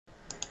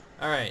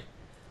Alright.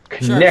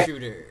 Connect.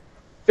 Sharpshooter.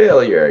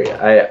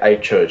 Failure. I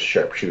chose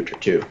sharpshooter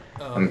too.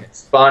 Oh, okay. I'm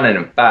spawning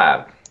in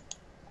 5.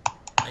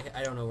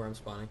 I don't know where I'm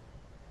spawning.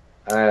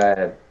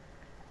 I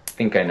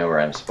think I know where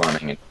I'm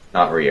spawning, and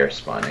not where you're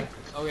spawning.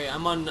 Okay,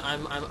 I'm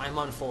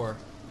on 4.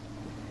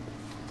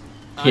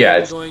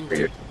 Yeah,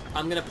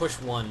 I'm gonna push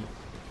 1.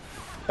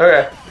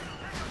 Okay.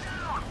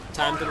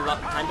 Time to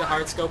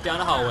hard scope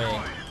down a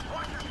hallway.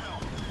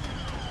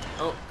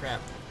 Oh crap.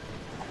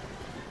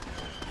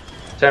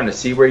 Time to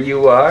see where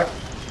you are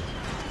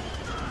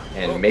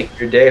and make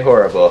your day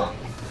horrible.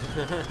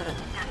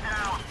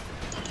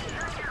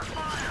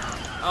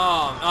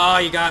 Oh,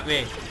 you got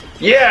me.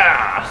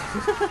 Yeah!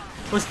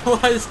 was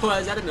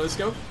that a no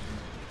scope?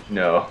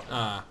 No.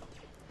 I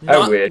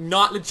wish.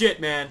 Not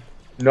legit, man.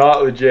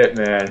 Not legit,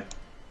 man.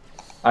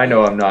 I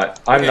know I'm not.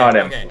 I'm not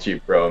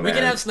MLG Pro, man. We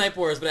can have snipe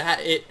wars, but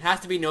it has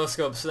to be no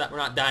scope so that we're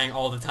not dying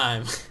all the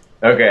time.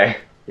 Okay.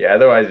 Yeah,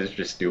 otherwise it's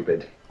just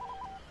stupid.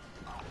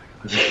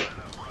 If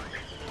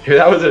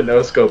that was a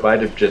no scope,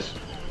 I'd have just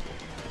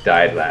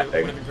died laughing.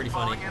 It would have been pretty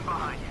funny.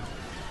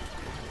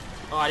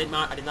 Oh, I did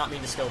not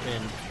mean to scope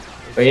in.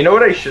 But you know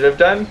what I should have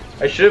done?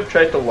 I should have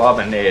tried to lob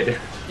a nade.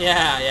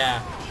 Yeah,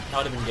 that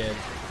would have been good.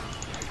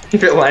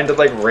 If it landed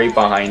like right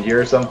behind you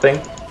or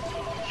something,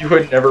 you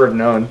would never have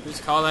known.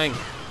 Who's calling?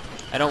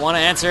 I don't want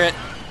to answer it.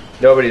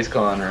 Nobody's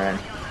calling, Ryan.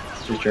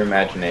 It's just your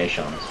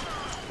imaginations.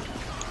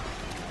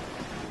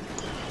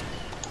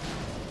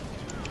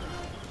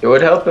 It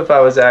would help if I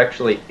was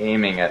actually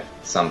aiming at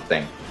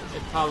something.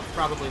 It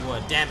probably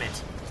would. Damn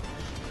it.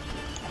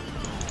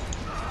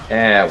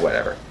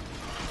 Whatever.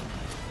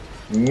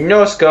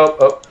 No scope.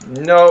 Oh,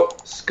 no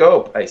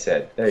scope, I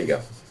said. There you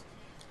go.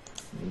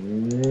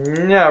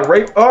 No,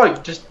 right.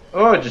 Just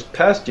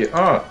past you.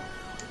 Oh.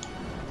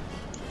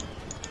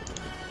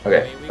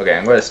 Okay,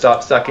 I'm going to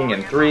stop sucking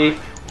in 3,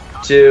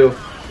 2,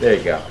 there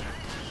you go.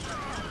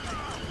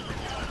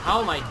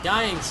 How am I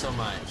dying so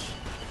much?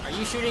 Are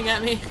you shooting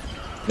at me?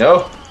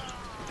 No.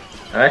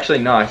 I'm actually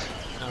not.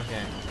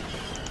 Okay.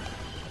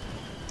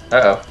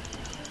 Uh-oh.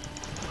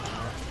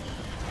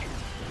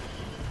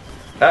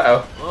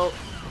 Uh-oh. Whoa.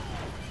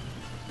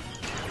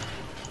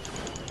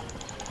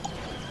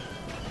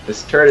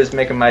 This turret is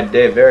making my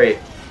day very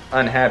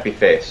unhappy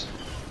face.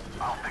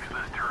 I'll fix this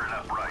turret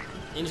up right.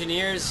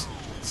 Engineers,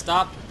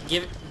 stop.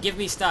 Give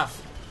me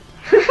stuff.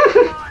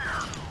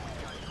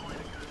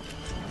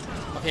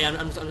 Okay,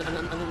 I'm just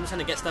trying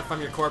to get stuff from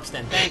your corpse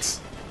then.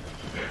 Thanks.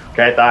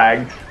 Okay,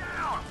 thanks.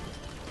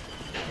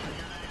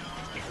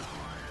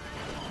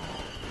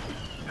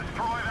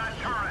 Destroy that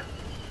turret.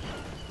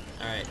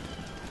 Alright.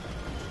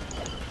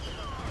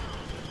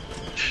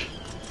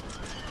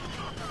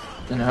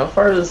 And how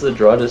far does the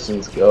draw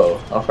distance go?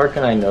 How far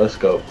can I no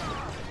scope?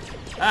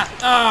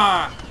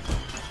 Ah!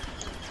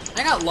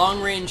 I got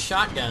long range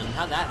shotgun.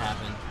 How'd that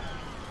happen?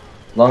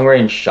 Long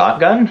range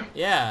shotgun?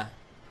 Yeah.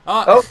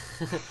 Oh!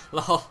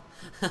 Lol.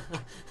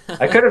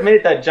 I could have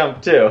made that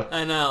jump too.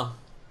 I know.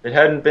 If it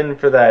hadn't been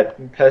for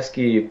that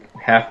pesky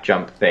half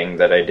jump thing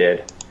that I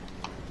did.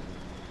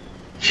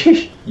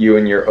 You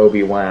and your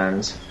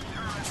Obi-Wans.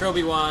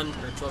 Troby-Wan,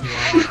 or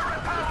Troby-Wan.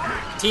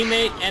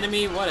 Teammate,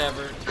 enemy,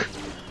 whatever.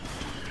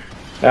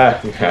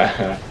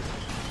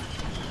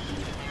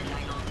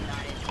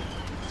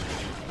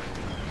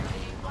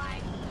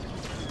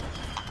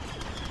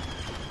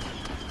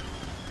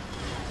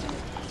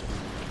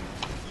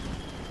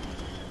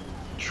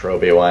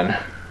 Troby-Wan.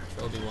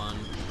 Troby-Wan.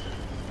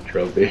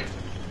 Troby.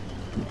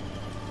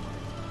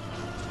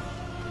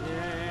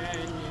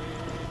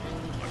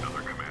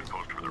 Another command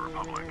post for the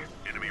Republic.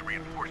 Enemy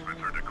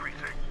reinforcements are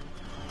decreasing.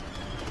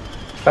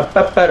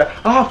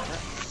 Oh!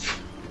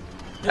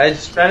 I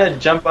was trying to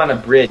jump on a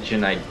bridge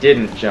and I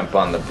didn't jump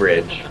on the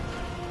bridge.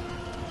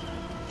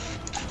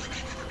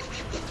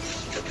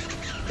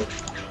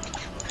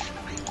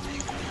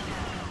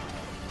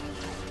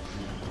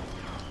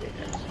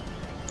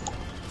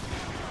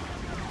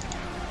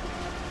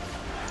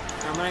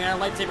 I'm running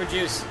out of lightsaber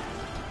juice.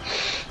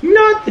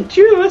 Not the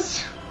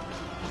juice!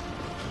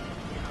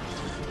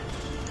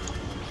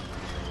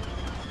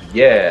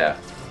 Yeah.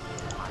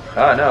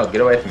 Oh no,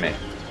 get away from me.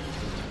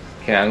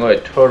 Okay, I'm going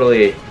to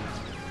totally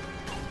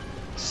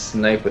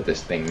snipe with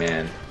this thing,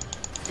 man.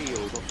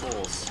 Feel the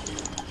force.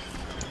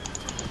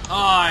 Oh,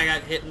 I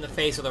got hit in the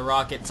face with a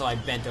rocket, so I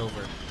bent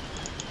over.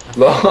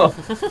 Lol.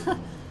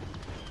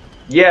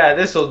 Yeah,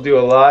 this'll do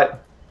a lot.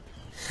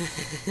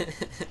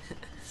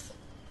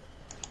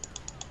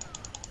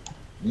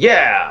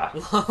 Yeah!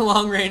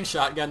 Long range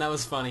shotgun, that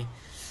was funny.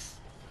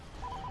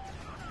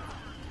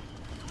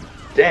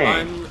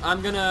 Dang.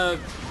 I'm gonna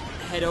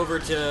head over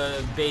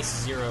to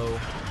base 0.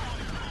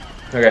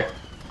 Okay.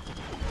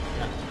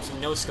 Got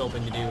some no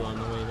scoping to do on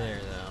the way there,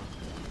 though.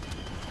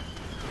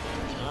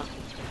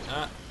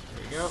 There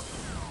we go.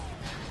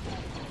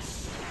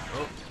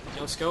 Oh,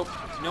 no scope,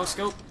 no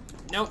scope,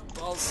 no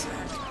balls.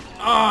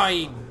 Oh,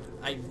 I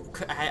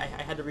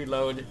had to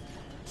reload.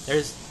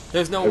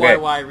 There's no Okay.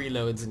 YY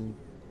reloads in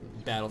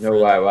Battlefront.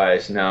 No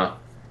YYs, no.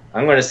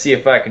 I'm gonna see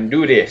if I can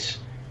do this.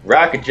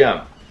 Rocket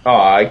jump.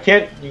 Oh, you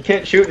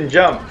can't shoot and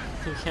jump.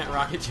 You can't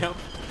rocket jump.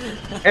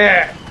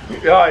 Eh.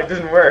 Oh, it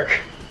doesn't work.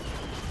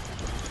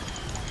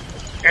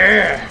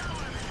 Eh.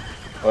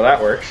 Well,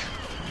 that works.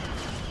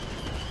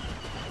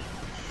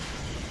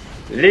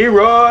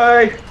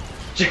 Leroy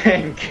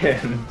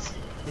Jenkins.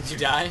 Did you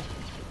die?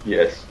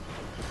 Yes.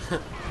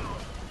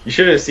 You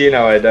should have seen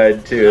how I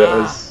died too.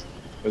 That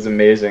was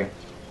amazing.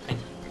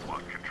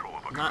 Lost control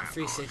of a Not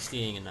command post.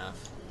 360ing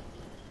enough.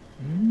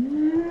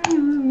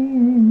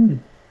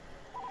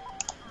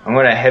 I'm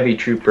gonna heavy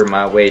trooper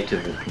my way to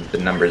the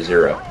number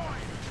 0.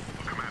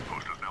 The command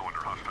post is now under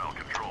hostile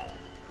control.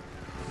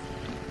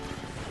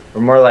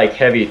 Or more like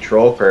heavy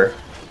trollper.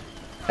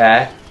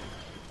 Yes.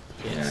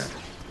 Yeah.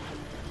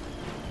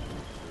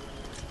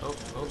 Oh,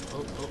 oh,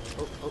 oh, oh,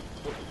 oh, oh,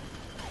 oh.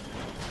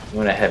 I'm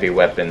gonna heavy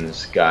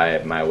weapons guy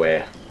my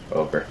way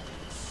over.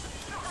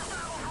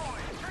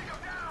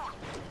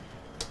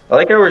 I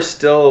like how we're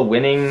still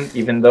winning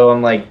even though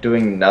I'm like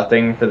doing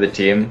nothing for the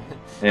team.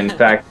 In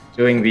fact,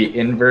 doing the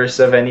inverse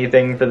of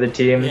anything for the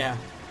team. Yeah.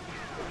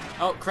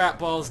 Oh, crap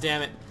balls,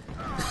 damn it.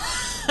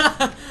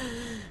 Got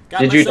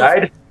Did you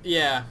myself- die?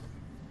 Yeah.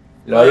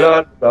 La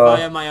la la.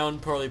 Via my own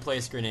poorly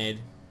placed grenade.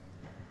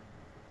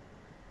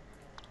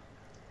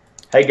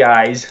 Hey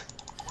guys.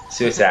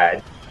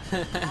 Suicide.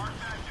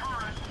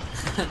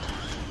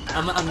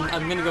 I'm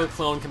gonna go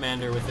clone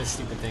commander with this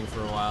stupid thing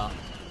for a while.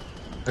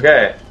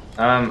 Okay.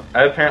 I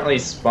apparently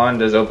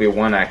spawned as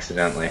Obi-Wan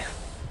accidentally.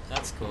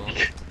 That's cool.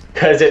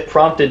 Because it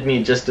prompted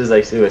me just as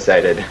I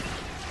suicided.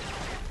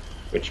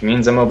 Which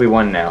means I'm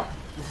Obi-Wan now.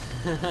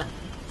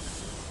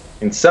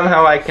 And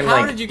somehow I can How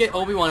like... did you get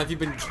Obi-Wan if you've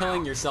been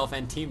killing yourself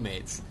and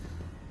teammates?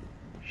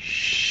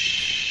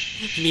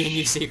 Shh. Me and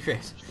you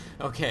secret.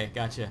 Okay,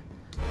 gotcha.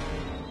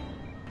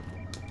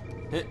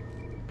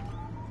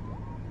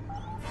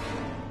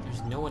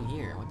 There's no one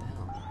here. What the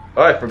hell?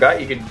 Oh, I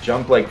forgot you could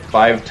jump like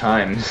 5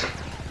 times.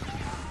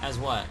 As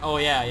what? Oh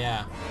yeah,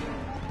 yeah.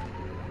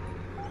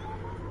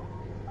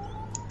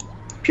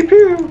 Pew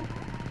pew!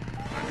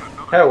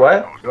 Hey,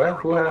 what? What?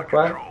 Who?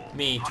 What?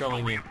 Me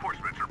trolling you.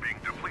 Reinforcements are being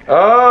depleted.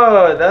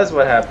 Oh, that's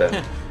what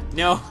happened.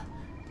 No.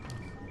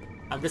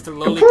 I'm just a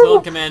lowly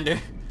clone commander.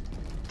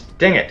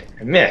 Dang it,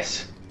 I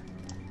miss.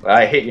 Well,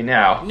 I hate you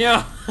now.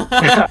 No.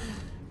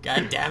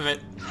 God damn it.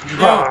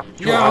 No.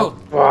 No.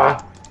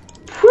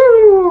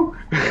 Woo!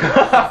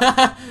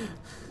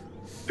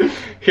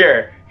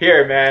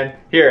 Here, man.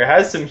 Here,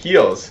 has some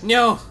heals.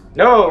 No.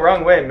 No,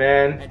 wrong way,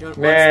 man. I don't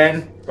man,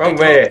 want wrong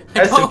way. I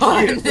Has don't some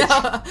want heals. no.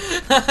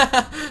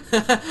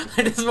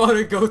 I just want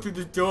to go through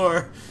the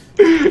door.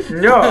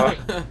 No,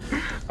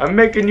 I'm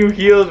making you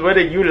heals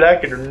whether you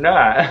like it or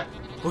not.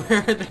 Where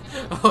are the...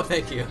 Oh,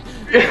 thank you.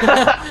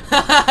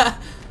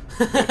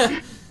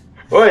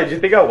 What, did you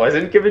think I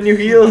wasn't giving you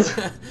heals?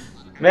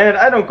 Man,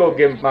 I don't go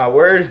give my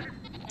word.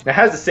 It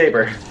has a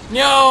saber.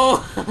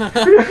 No.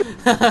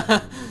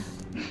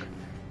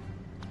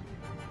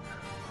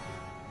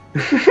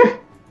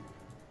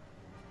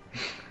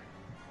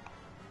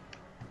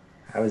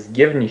 I was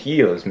giving you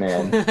heals,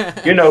 man.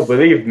 You know,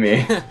 believe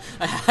me.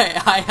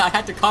 I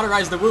had to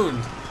cauterize the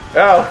wound.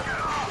 Oh,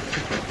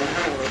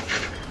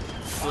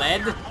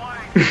 Fled?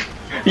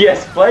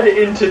 yes, fled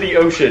into the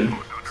ocean.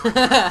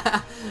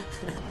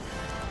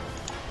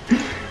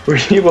 Where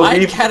he will I'd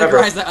leave forever.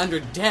 categorize that under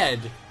dead.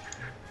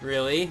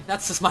 Really?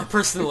 That's just my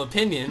personal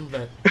opinion,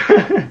 but...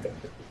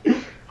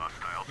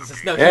 This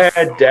is no,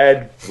 Yeah,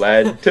 dead,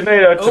 fled,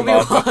 tomato,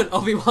 tomato.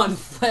 Obi-Wan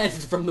fled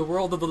from the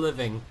world of the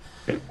living.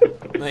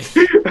 Like,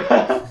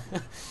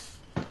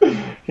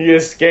 He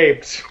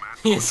escaped.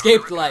 he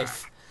escaped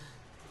life.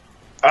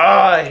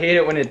 Ah, I hate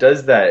it when it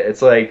does that.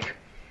 It's like,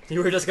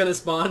 You were just gonna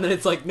spawn, and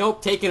it's like,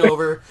 nope, taken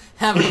over.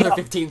 Have another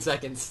 15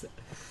 seconds.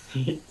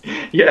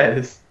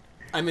 yes.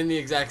 I'm in the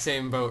exact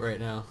same boat right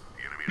now.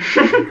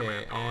 The enemy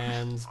Okay,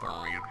 and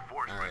spawn.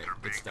 reinforcements Alright, are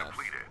good being stuff.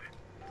 depleted.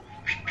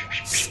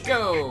 Let's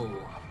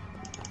go!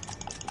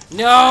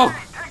 No!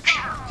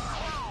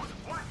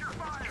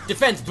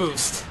 Defense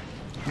boost!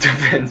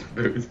 Defense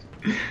boost.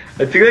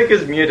 I think that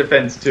gives me a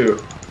defense too.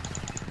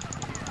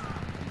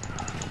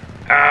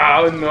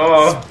 Oh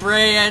no.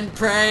 Spray and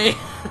pray!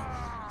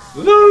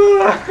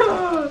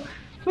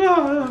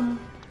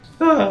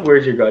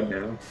 Where's your god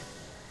now?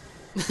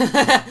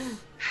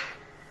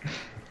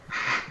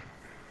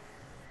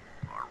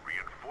 Our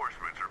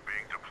reinforcements are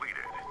being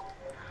depleted.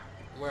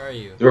 Where are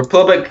you? The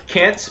Republic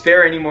can't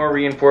spare any more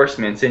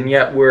reinforcements, and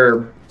yet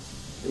we're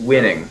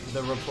winning.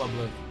 The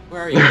Republic.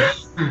 Where are you?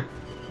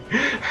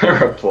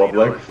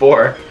 Republic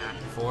 4.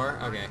 4?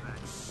 Okay.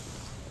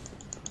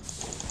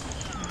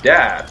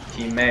 Yeah,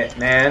 teammate,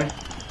 man.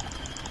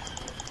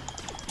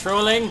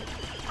 Trolling?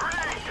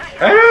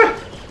 Ah!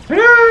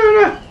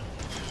 No.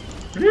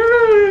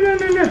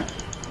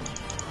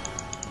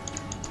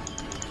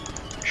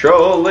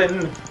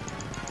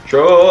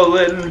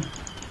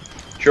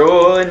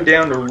 Trolling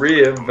down the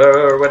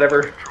river, or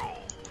whatever.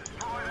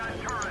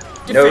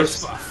 No,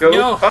 Defense buff. go.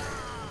 No! Oh.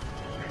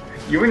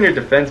 You and your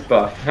defense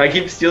buff. I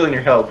keep stealing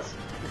your health.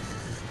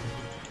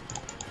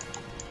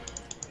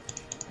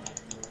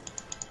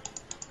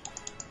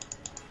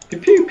 Pew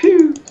pew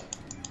pew.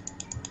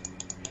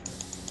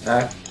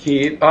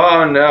 Keep.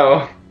 Oh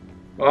no.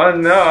 Oh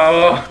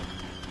no.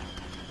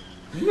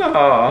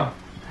 No.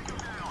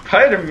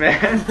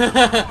 Spider-Man.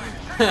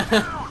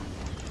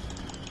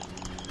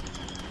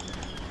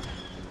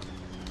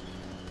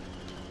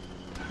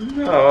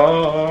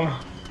 No.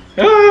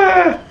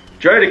 Ah!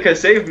 Droidica,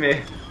 save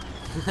me.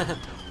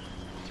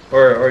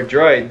 or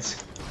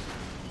droids.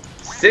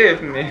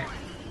 Save me.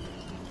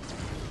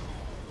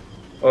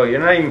 Oh, you're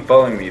not even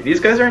following me. These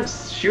guys aren't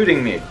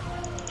shooting me.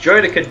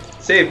 Droidica,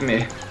 save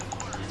me.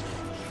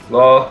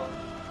 Lol.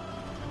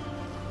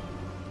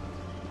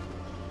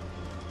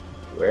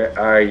 Where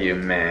are you,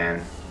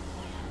 man?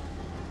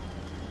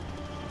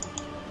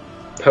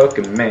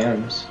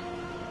 Pokemons.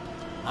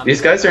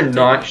 These guys are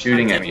not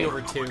shooting at me.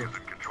 Over two.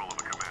 Control of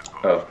a command post.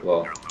 Oh,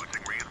 well. You're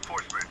losing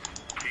reinforcements.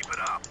 Keep it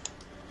up.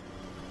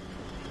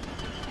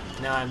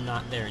 Now I'm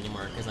not there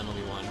anymore because I'm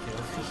only one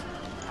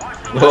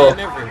kill. Well. I'm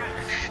everywhere.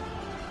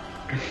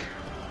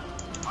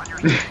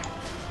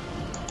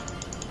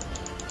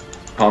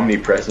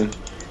 Omnipresent.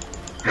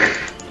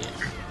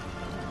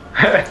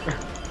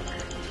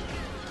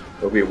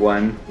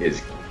 Obi-Wan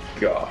is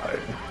God.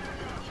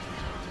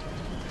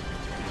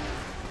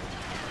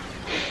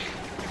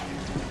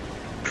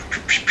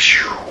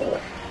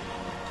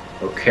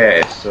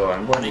 Okay, so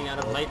I'm going. Running out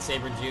of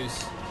lightsaber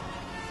juice.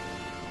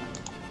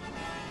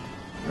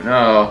 Oh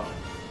no.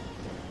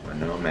 Oh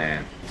no,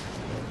 man.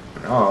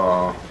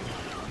 Oh no.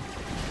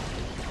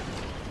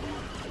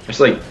 Just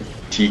like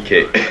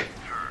TK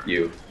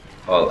you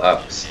all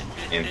ups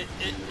in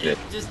it.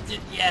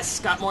 Yes,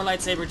 got more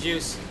lightsaber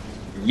juice.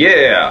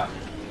 Yeah.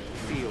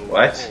 Feel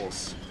What? the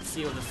force.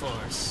 Feel the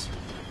force.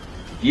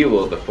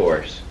 Fuel the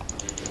force.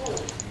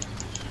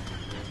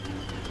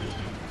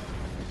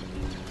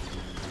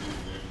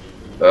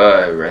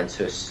 It runs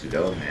so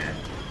slow, man.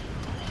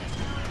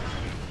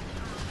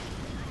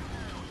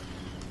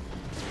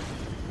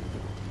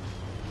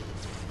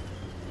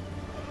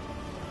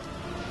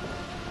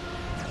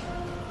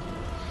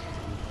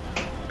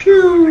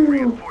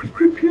 Pew!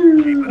 Pew,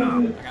 pew.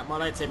 I got more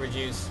lightsaber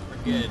juice.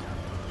 We're good.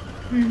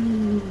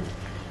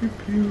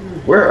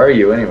 Where are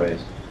you, anyways?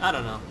 I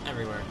don't know.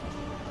 Everywhere.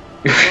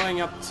 I'm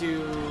going up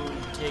to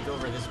take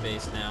over this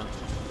base now.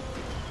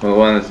 The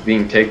one that's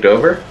being taken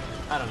over?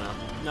 I don't know.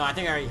 No, I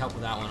think I already helped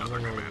with that one. I'm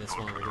going over to this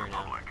one over here now.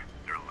 Republic.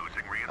 You're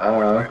losing Oh,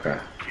 reinforcements.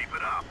 okay. Keep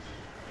it up.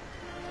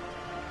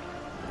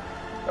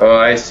 Oh,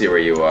 I see where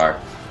you are.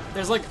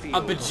 There's like a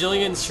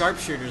bajillion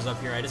sharpshooters up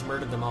here. I just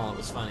murdered them all. It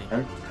was funny.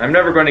 I'm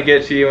never going to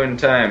get to you in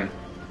time.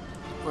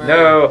 Where-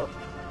 No!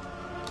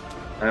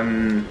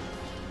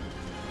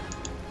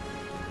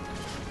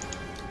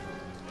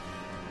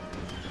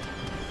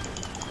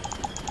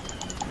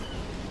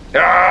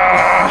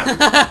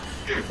 Ah!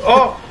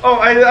 Oh,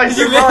 I Did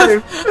you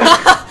live?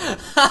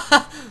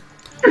 survived!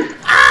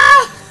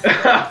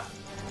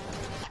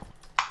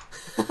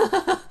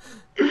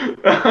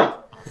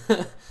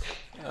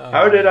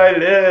 How did I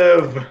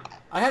live?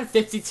 I had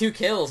 52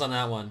 kills on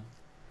that one.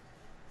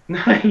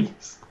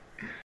 Nice.